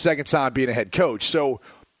 his second time being a head coach. So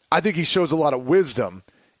I think he shows a lot of wisdom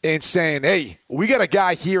in saying, hey, we got a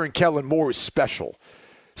guy here in Kellen Moore who's special.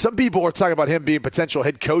 Some people are talking about him being potential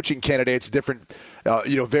head coaching candidates, different,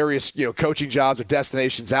 various, coaching jobs or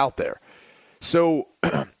destinations out there. So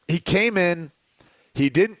he came in. He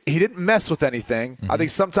didn't mess with anything. Mm-hmm. I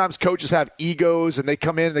think sometimes coaches have egos and they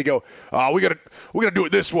come in and they go, "Oh, we gotta do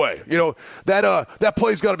it this way." That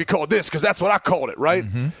play's got to be called this because that's what I called it, right?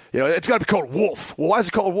 Mm-hmm. It's got to be called Wolf. Well, why is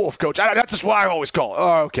it called Wolf, Coach? That's just what I always call it.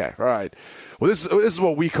 Oh, okay, all right. Well, this is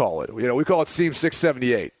what we call it. We call it Seam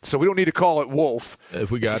 678, so we don't need to call it Wolf. If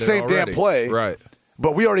we got it's the same damn play, right?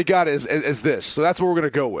 But we already got it as this, so that's what we're gonna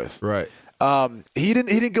go with, right? He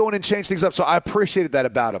didn't go in and change things up, so I appreciated that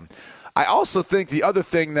about him. I also think the other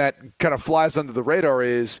thing that kind of flies under the radar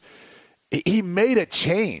is he made a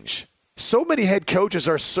change. So many head coaches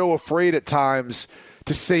are so afraid at times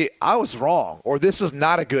to say, I was wrong, or this was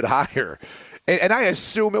not a good hire. And I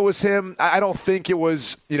assume it was him. I don't think it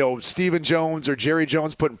was, Stephen Jones or Jerry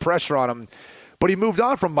Jones putting pressure on him. But he moved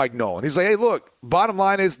on from Mike Nolan. He's like, hey, look, bottom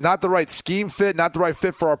line is not the right scheme fit, not the right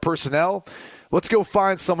fit for our personnel. Let's go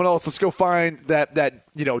find someone else. Let's go find that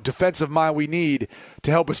defensive mind we need to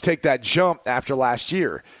help us take that jump after last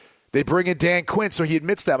year. They bring in Dan Quinn, so he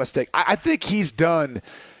admits that mistake. I think he's done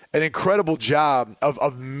an incredible job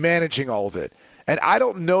of managing all of it. And I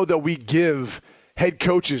don't know that we give head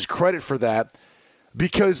coaches credit for that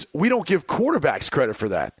because we don't give quarterbacks credit for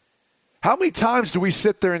that. How many times do we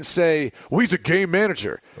sit there and say, well, he's a game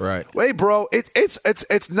manager? Right. Hey, bro,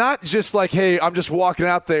 it's not just like, hey, I'm just walking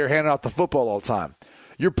out there handing out the football all the time.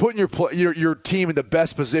 You're putting your team in the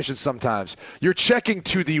best position sometimes. You're checking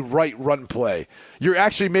to the right run play. You're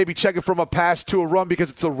actually maybe checking from a pass to a run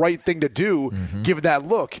because it's the right thing to do, given that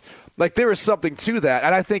look. Like, there is something to that,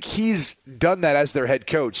 and I think he's done that as their head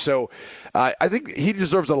coach. So I think he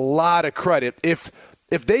deserves a lot of credit. If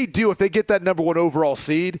they get that number 1 overall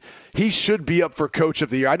seed, he should be up for Coach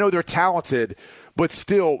of the Year. I know they're talented, but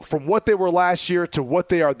still, from what they were last year to what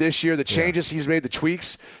they are this year, the changes he's made, the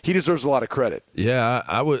tweaks, he deserves a lot of credit. Yeah,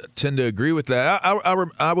 I would tend to agree with that.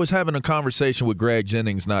 I was having a conversation with Greg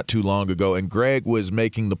Jennings not too long ago, and Greg was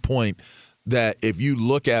making the point that if you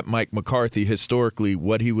look at Mike McCarthy historically,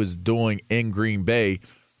 what he was doing in Green Bay,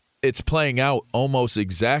 it's playing out almost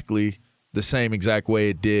exactly the same exact way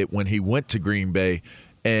it did when he went to Green Bay,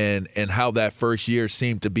 and how that first year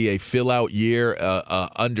seemed to be a fill-out year,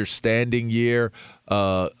 understanding year,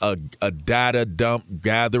 a data dump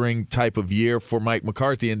gathering type of year for Mike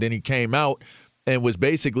McCarthy. And then he came out and was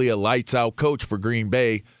basically a lights-out coach for Green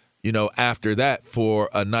Bay, after that for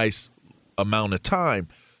a nice amount of time.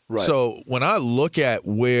 Right. So when I look at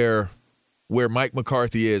where Mike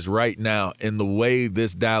McCarthy is right now in the way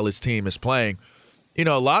this Dallas team is playing,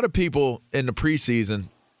 a lot of people in the preseason,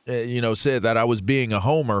 said that I was being a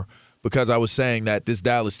homer because I was saying that this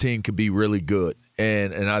Dallas team could be really good.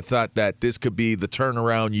 And I thought that this could be the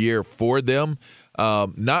turnaround year for them,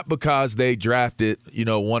 not because they drafted,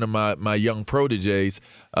 one of my young proteges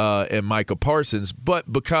and Micah Parsons,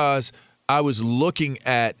 but because I was looking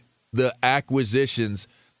at the acquisitions.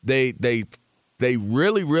 They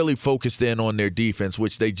really, really focused in on their defense,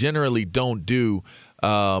 which they generally don't do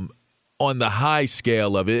on the high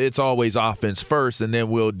scale of it. It's always offense first, and then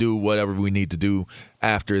we'll do whatever we need to do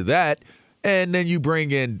after that. And then you bring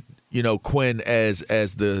in, Quinn as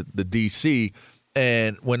the DC.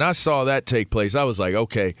 And when I saw that take place, I was like,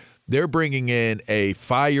 okay, they're bringing in a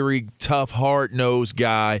fiery, tough, hard-nosed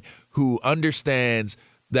guy who understands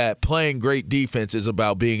that playing great defense is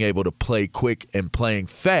about being able to play quick and playing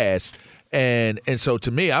fast. And so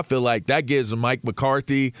to me, I feel like that gives Mike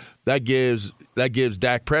McCarthy, that gives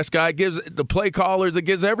Dak Prescott, it gives the play callers, it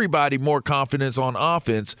gives everybody more confidence on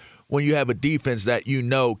offense when you have a defense that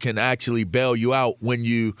can actually bail you out when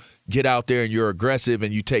you get out there and you're aggressive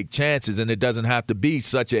and you take chances, and it doesn't have to be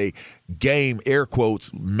such a game, air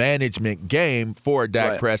quotes, management game for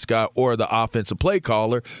Dak Prescott or the offensive play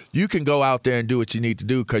caller. You can go out there and do what you need to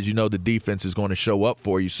do because the defense is going to show up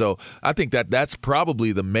for you. So I think that's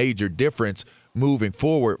probably the major difference moving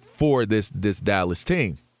forward for this Dallas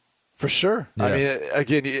team. For sure. Yeah. I mean,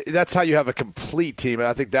 again, that's how you have a complete team, and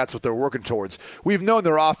I think that's what they're working towards. We've known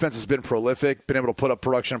their offense has been prolific, been able to put up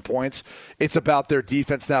production points. It's about their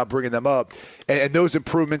defense now bringing them up. And those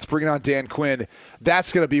improvements, bringing on Dan Quinn,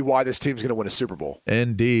 that's going to be why this team's going to win a Super Bowl.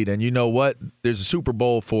 Indeed. And you know what? There's a Super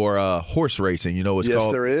Bowl for horse racing. You know what it's called?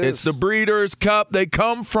 Yes, there is. It's the Breeders' Cup. They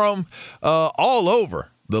come from all over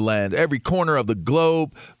the land, every corner of the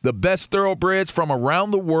globe, the best thoroughbreds from around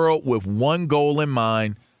the world with one goal in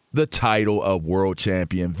mind, the title of world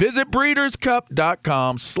champion. Visit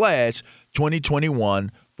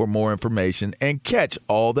breederscup.com/2021 for more information and catch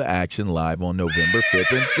all the action live on November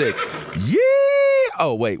 5th and 6th. Yeah!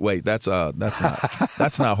 Oh, wait. That's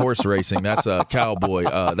not horse racing. That's a cowboy.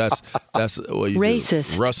 That's what you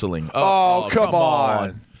racist. Do. Rustling. Oh, come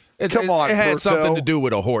on. It had something to do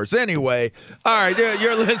with a horse. Anyway, all right,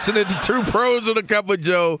 you're listening to Two Pros and a Cup of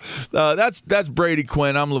Joe. That's Brady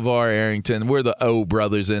Quinn. I'm LeVar Arrington. We're the O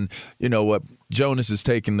brothers, and you know what? Jonas is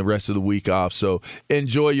taking the rest of the week off, so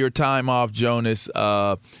enjoy your time off, Jonas.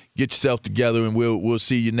 Get yourself together, and we'll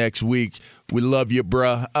see you next week. We love you,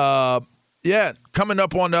 bruh. Yeah, coming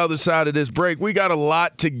up on the other side of this break, we got a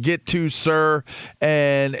lot to get to, sir,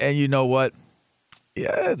 and you know what?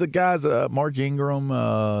 Yeah, the guys, Mark Ingram,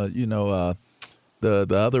 the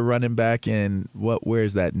other running back in where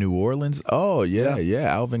is that, New Orleans? Oh, yeah,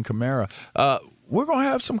 Alvin Kamara. We're going to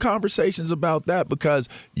have some conversations about that because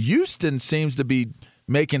Houston seems to be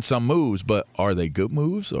making some moves, but are they good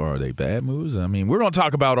moves or are they bad moves? I mean, we're going to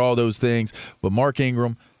talk about all those things, but Mark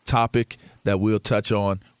Ingram, topic that we'll touch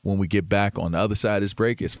on when we get back on the other side of this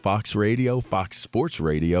break is Fox Sports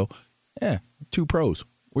Radio. Yeah, Two Pros.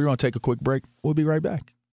 We're going to take a quick break. We'll be right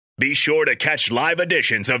back. Be sure to catch live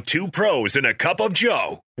editions of Two Pros and a Cup of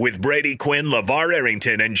Joe with Brady Quinn, LeVar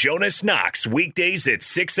Arrington, and Jonas Knox weekdays at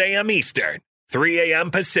 6 a.m. Eastern, 3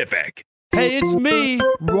 a.m. Pacific. Hey, it's me,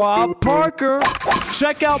 Rob Parker.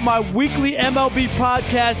 Check out my weekly MLB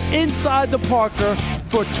podcast, Inside the Parker,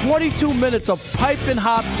 for 22 minutes of piping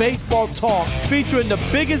hot baseball talk featuring the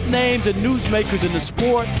biggest names and newsmakers in the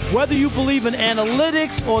sport. Whether you believe in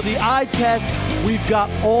analytics or the eye test, we've got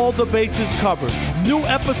all the bases covered. New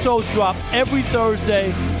episodes drop every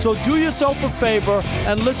Thursday, so do yourself a favor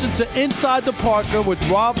and listen to Inside the Parker with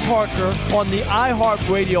Rob Parker on the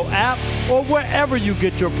iHeartRadio app or wherever you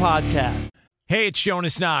get your podcast. Hey, it's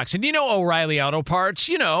Jonas Knox, and you know O'Reilly Auto Parts.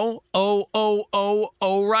 You know,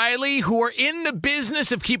 O'Reilly, who are in the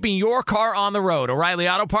business of keeping your car on the road. O'Reilly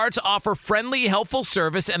Auto Parts offer friendly, helpful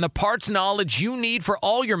service and the parts knowledge you need for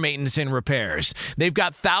all your maintenance and repairs. They've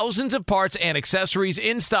got thousands of parts and accessories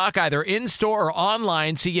in stock, either in-store or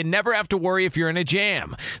online, so you never have to worry if you're in a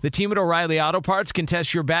jam. The team at O'Reilly Auto Parts can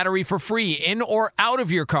test your battery for free in or out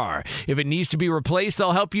of your car. If it needs to be replaced,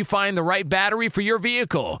 they'll help you find the right battery for your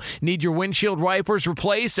vehicle. Need your windshield wipers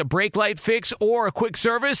replaced, a brake light fix, or a quick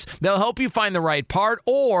service? They'll help you find the right part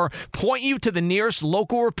or point you to the nearest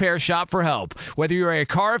local repair shop for help. Whether you're a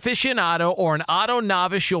car aficionado or an auto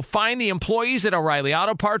novice, you'll find the employees at O'Reilly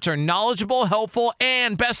Auto Parts are knowledgeable, helpful,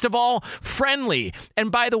 and best of all, friendly.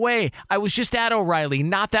 And by the way, I was just at O'Reilly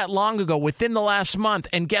not that long ago, within the last month,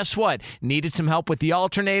 and guess what? Needed some help with the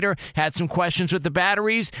alternator, had some questions with the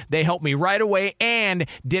batteries. They helped me right away and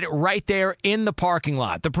did it right there in the parking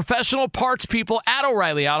lot. The professional parts people at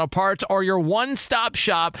O'Reilly Auto Parts are your one-stop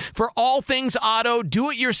shop for all things auto,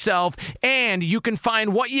 do-it-yourself, and you can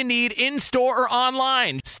find what you need in-store or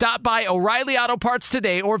online. Stop by O'Reilly Auto Parts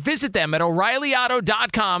today or visit them at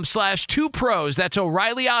O'ReillyAuto.com/2pros. That's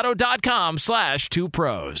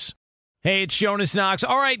O'ReillyAuto.com/2pros. Hey, it's Jonas Knox.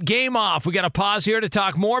 All right, game off. We got to pause here to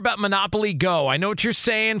talk more about Monopoly Go. I know what you're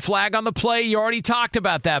saying, flag on the play. You already talked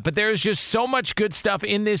about that, but there's just so much good stuff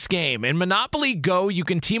in this game. In Monopoly Go, you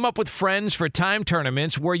can team up with friends for time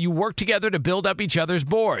tournaments where you work together to build up each other's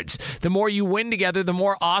boards. The more you win together, the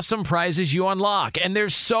more awesome prizes you unlock, and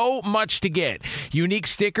there's so much to get. Unique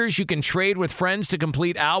stickers you can trade with friends to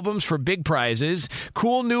complete albums for big prizes,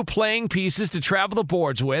 cool new playing pieces to travel the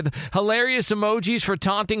boards with, hilarious emojis for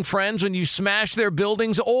taunting friends when you smash their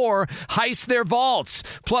buildings or heist their vaults.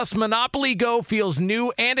 Plus, Monopoly Go feels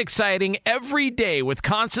new and exciting every day with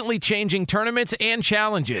constantly changing tournaments and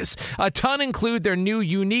challenges. A ton include their new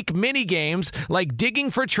unique mini games like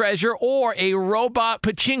digging for treasure or a robot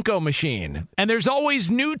pachinko machine. And there's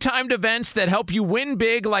always new timed events that help you win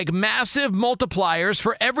big, like massive multipliers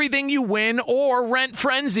for everything you win or rent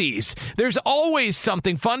frenzies. There's always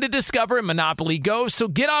something fun to discover in Monopoly Go, so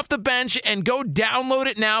get off the bench and go download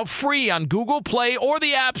it now free on Google Play or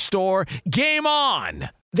the App Store. Game on!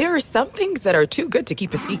 There are some things that are too good to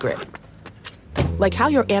keep a secret. Like how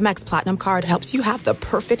your Amex Platinum card helps you have the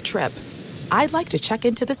perfect trip. I'd like to check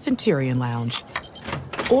into the Centurion Lounge.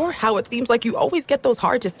 Or how it seems like you always get those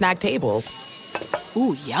hard-to-snag tables.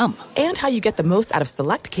 Ooh, yum. And how you get the most out of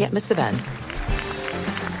select can't-miss events.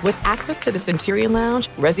 With access to the Centurion Lounge,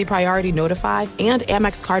 Resi Priority Notify, and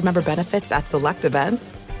Amex card member benefits at select events,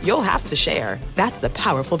 you'll have to share. That's the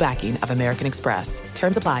powerful backing of American Express.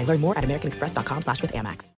 Terms apply. Learn more at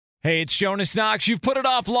americanexpress.com/withAmex. Hey, it's Jonas Knox. You've put it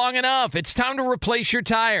off long enough. It's time to replace your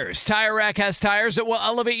tires. Tire Rack has tires that will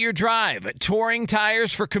elevate your drive. Touring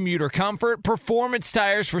tires for commuter comfort, performance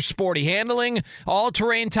tires for sporty handling,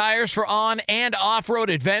 all-terrain tires for on- and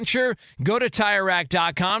off-road adventure. Go to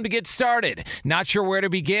TireRack.com to get started. Not sure where to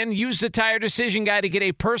begin? Use the Tire Decision Guide to get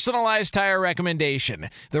a personalized tire recommendation.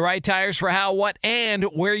 The right tires for how, what, and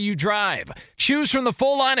where you drive. Choose from the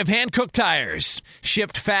full line of hand-cooked tires.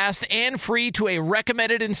 Shipped fast and free to a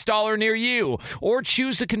recommended installer near you, or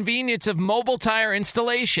choose the convenience of mobile tire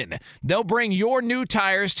installation. They'll bring your new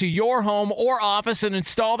tires to your home or office and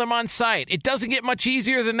install them on site. It doesn't get much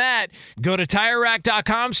easier than that. Go to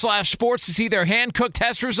TireRack.com/sports to see their hand-cooked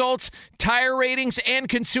test results, tire ratings, and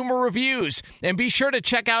consumer reviews. And be sure to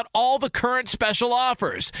check out all the current special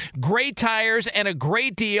offers. Great tires and a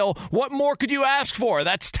great deal. What more could you ask for?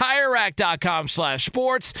 That's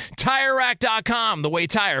TireRack.com/sports. TireRack.com, the way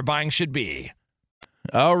tire buying should be.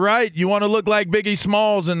 All right, you want to look like Biggie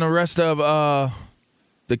Smalls and the rest of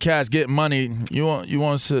the cats getting money. You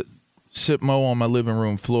want to sit Mo on my living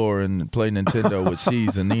room floor and play Nintendo with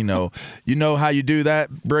C's and Nino. You know how you do that,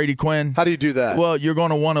 Brady Quinn? How do you do that? Well, you're going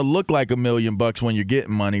to want to look like $1 million when you're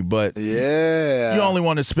getting money, but yeah, you only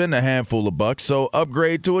want to spend a handful of bucks, so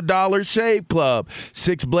upgrade to a Dollar Shave Club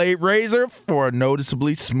 6-blade razor for a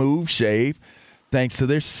noticeably smooth shave thanks to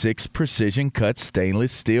their 6 precision-cut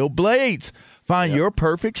stainless steel blades. Find your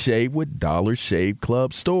perfect shave with Dollar Shave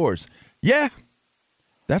Club stores. Yeah,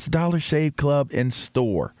 that's Dollar Shave Club in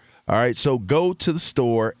store. All right, so go to the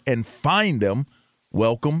store and find them.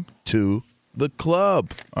 Welcome to the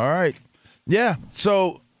club. All right. Yeah,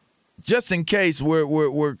 so just in case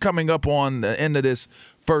we're coming up on the end of this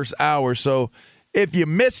first hour, so if you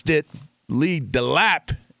missed it, Lee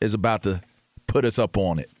DeLapp is about to put us up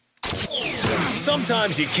on it.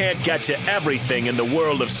 Sometimes you can't get to everything in the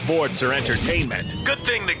world of sports or entertainment. Good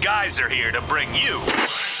thing the guys are here to bring you,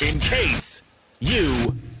 in case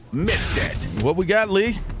you missed it. What we got,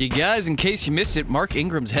 Lee? You guys, in case you missed it, Mark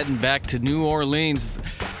Ingram's heading back to New Orleans.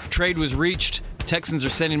 Trade was reached. Texans are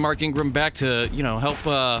sending Mark Ingram back to,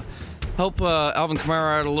 help Alvin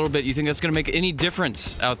Kamara out a little bit. You think that's going to make any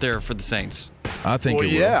difference out there for the Saints? I think it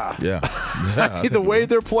will. Yeah. The way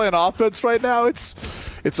they're playing offense right now, it's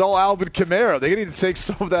all Alvin Kamara. They need to take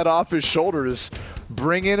some of that off his shoulders,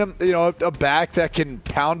 bring in a back that can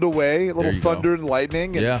pound away, a little thunder and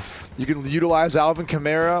lightning. And you can utilize Alvin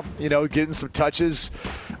Kamara, getting some touches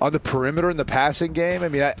on the perimeter in the passing game. I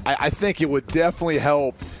mean, I think it would definitely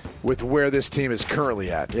help with where this team is currently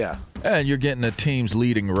at. Yeah. And you're getting a team's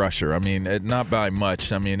leading rusher. I mean, not by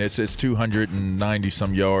much. I mean, it's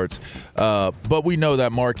 290-some yards. But we know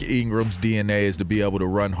that Mark Ingram's DNA is to be able to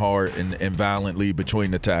run hard and violently between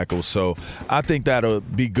the tackles. So I think that'll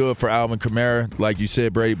be good for Alvin Kamara, like you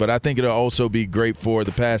said, Brady. But I think it'll also be great for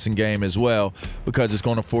the passing game as well, because it's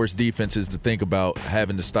going to force defenses to think about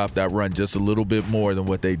having to stop that run just a little bit more than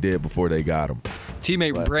what they did before they got him.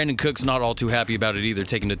 Teammate Brandon Cook's not all too happy about it either,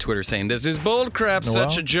 taking to Twitter saying, "This is bull crap,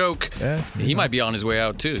 such a joke." Yeah, he might be on his way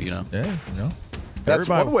out too, Yeah, That's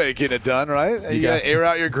one way of getting it done, right? You got to air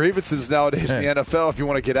out your grievances nowadays in the NFL if you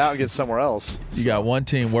want to get out and get somewhere else. You got one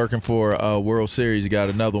team working for a World Series. You got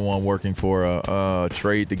another one working for a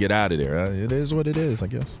trade to get out of there. It is what it is, I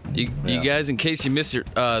guess. You guys, in case you missed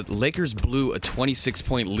it, Lakers blew a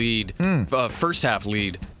 26-point lead, first-half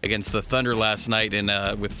lead against the Thunder last night. And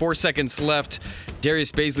with 4 seconds left,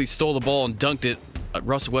 Darius Bazley stole the ball and dunked it.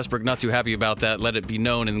 Russell Westbrook not too happy about that, let it be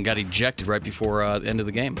known, and got ejected right before the end of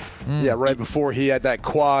the game. Yeah, right before he had that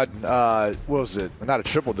quad, what was it? Not a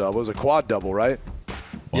triple-double. It was a quad-double, right?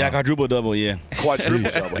 Wow. Yeah, quadruple-double, yeah.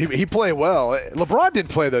 Quadruple-double. He played well. LeBron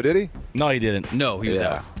didn't play, though, did he? No, he didn't. No, he was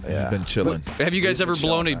out. Yeah. He's been chilling. Have you guys ever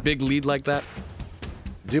blown a big lead like that?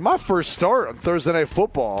 Dude, my first start on Thursday Night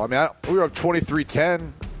Football, I mean, we were up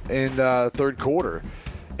 23-10 in the third quarter.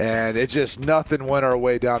 And it just nothing went our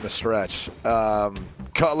way down the stretch.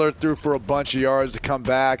 Cutler threw for a bunch of yards to come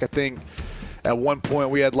back. I think at one point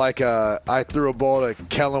we had I threw a ball to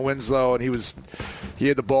Kellen Winslow, and he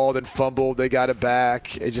had the ball, then fumbled. They got it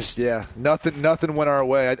back. It just, nothing went our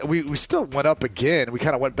way. We still went up again. We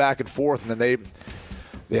kind of went back and forth, and then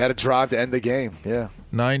they had a drive to end the game. Yeah.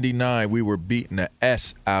 99, we were beating the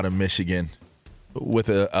S out of Michigan. with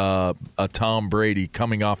a Tom Brady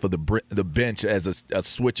coming off of the bench as a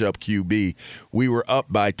switch-up QB. We were up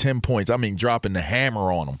by 10 points. I mean, dropping the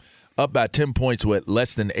hammer on them. Up by 10 points with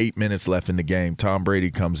less than 8 minutes left in the game. Tom Brady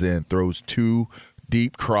comes in, throws 2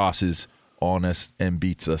 deep crosses on us, and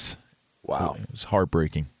beats us. Wow. It was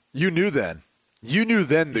heartbreaking. You knew then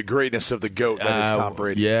the greatness of the GOAT that is Tom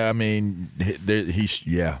Brady. Yeah, I mean,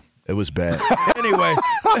 it was bad. Anyway,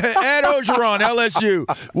 Ed Ogeron, LSU.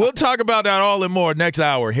 We'll talk about that all and more next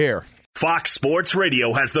hour here. Fox Sports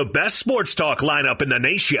Radio has the best sports talk lineup in the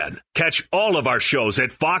nation. Catch all of our shows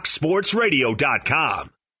at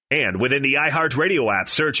foxsportsradio.com. And within the iHeartRadio app,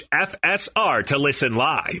 search FSR to listen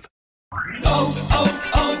live.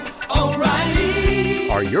 O'Reilly.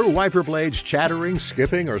 Are your wiper blades chattering,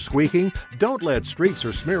 skipping, or squeaking? Don't let streaks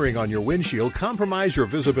or smearing on your windshield compromise your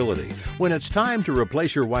visibility. When it's time to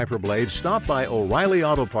replace your wiper blades, stop by O'Reilly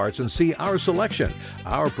Auto Parts and see our selection.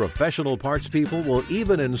 Our professional parts people will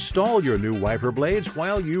even install your new wiper blades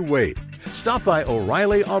while you wait. Stop by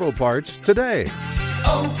O'Reilly Auto Parts today.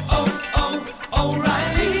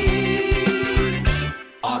 O'Reilly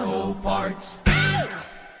Auto Parts.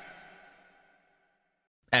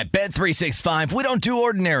 At Bet365, we don't do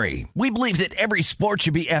ordinary. We believe that every sport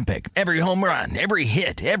should be epic. Every home run, every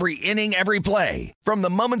hit, every inning, every play. From the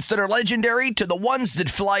moments that are legendary to the ones that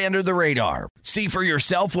fly under the radar. See for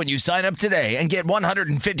yourself when you sign up today and get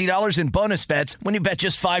 $150 in bonus bets when you bet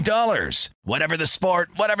just $5. Whatever the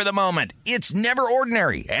sport, whatever the moment, it's never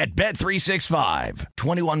ordinary at Bet365.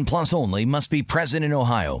 21 plus only. Must be present in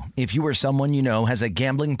Ohio. If you or someone you know has a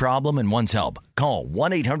gambling problem and wants help, call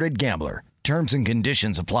 1-800-GAMBLER. Terms and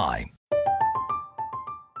conditions apply.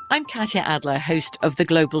 I'm Katya Adler, host of The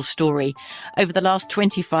Global Story. Over the last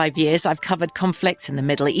 25 years, I've covered conflicts in the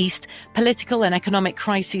Middle East, political and economic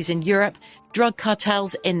crises in Europe, drug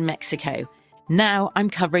cartels in Mexico. Now I'm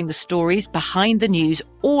covering the stories behind the news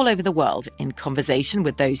all over the world in conversation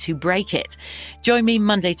with those who break it. Join me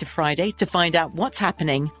Monday to Friday to find out what's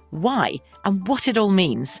happening, why, and what it all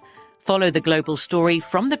means. Follow The Global Story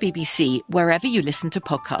from the BBC wherever you listen to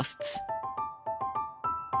podcasts.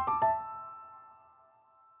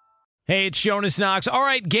 Hey, it's Jonas Knox. All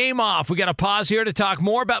right, game off. We got to pause here to talk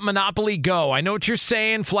more about Monopoly Go. I know what you're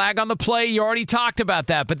saying, flag on the play. You already talked about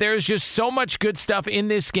that, but there's just so much good stuff in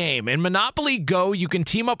this game. In Monopoly Go, you can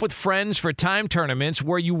team up with friends for time tournaments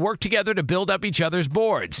where you work together to build up each other's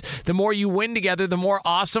boards. The more you win together, the more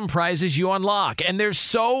awesome prizes you unlock. And there's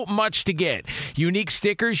so much to get. Unique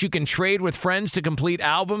stickers you can trade with friends to complete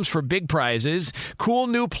albums for big prizes. Cool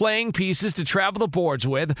new playing pieces to travel the boards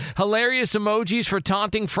with. Hilarious emojis for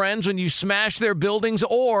taunting friends when you smash their buildings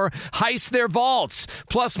or heist their vaults.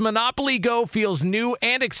 Plus, Monopoly Go feels new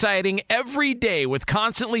and exciting every day with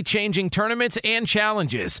constantly changing tournaments and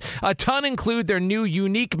challenges. A ton include their new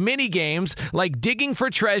unique mini games like digging for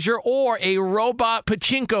treasure or a robot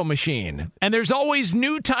pachinko machine. And there's always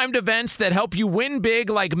new timed events that help you win big,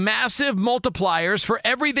 like massive multipliers for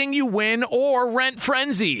everything you win or rent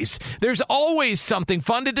frenzies. There's always something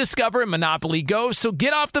fun to discover in Monopoly Go, so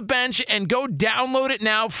get off the bench and go download it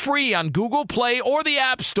now free on Google Play or the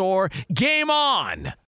App Store. Game on!